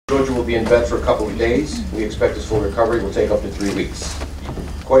Georgia will be in bed for a couple of days. We expect his full recovery will take up to 3 weeks.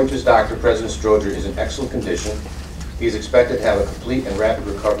 According to his doctor, President Stroger is in excellent condition. He is expected to have a complete and rapid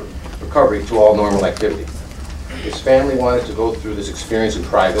recovery to all normal activity. His family wanted to go through this experience in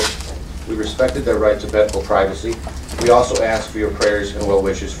private. We respected their right to medical privacy. We also ask for your prayers and well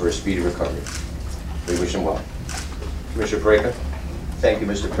wishes for a speedy recovery. We wish him well. Commissioner Peraica. Thank you,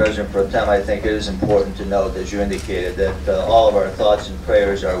 Mr. President Pro Tem. I think it is important to note, as you indicated, that all of our thoughts and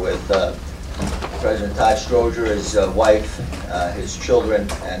prayers are with President Todd Stroger, his wife, his children,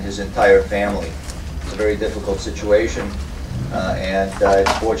 and his entire family. It's a very difficult situation, and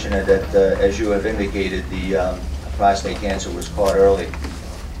it's fortunate that, as you have indicated, the prostate cancer was caught early.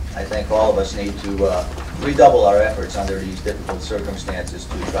 I think all of us need to redouble our efforts under these difficult circumstances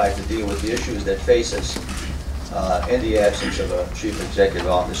to try to deal with the issues that face us in the absence of a chief executive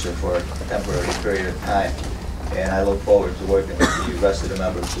officer for a temporary period of time. And I look forward to working with the rest of the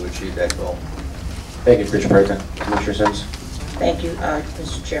members to achieve that goal. Thank you, Commissioner Peraica. Commissioner Sims. Thank you,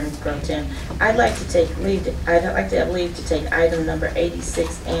 Mr. Chairman Pro Tem. I'd like to take leave. I'd like to have leave to take item number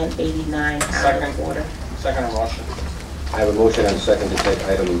 86 and 89 out of order. Second motion. I have a motion and a second to take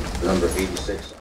item number 86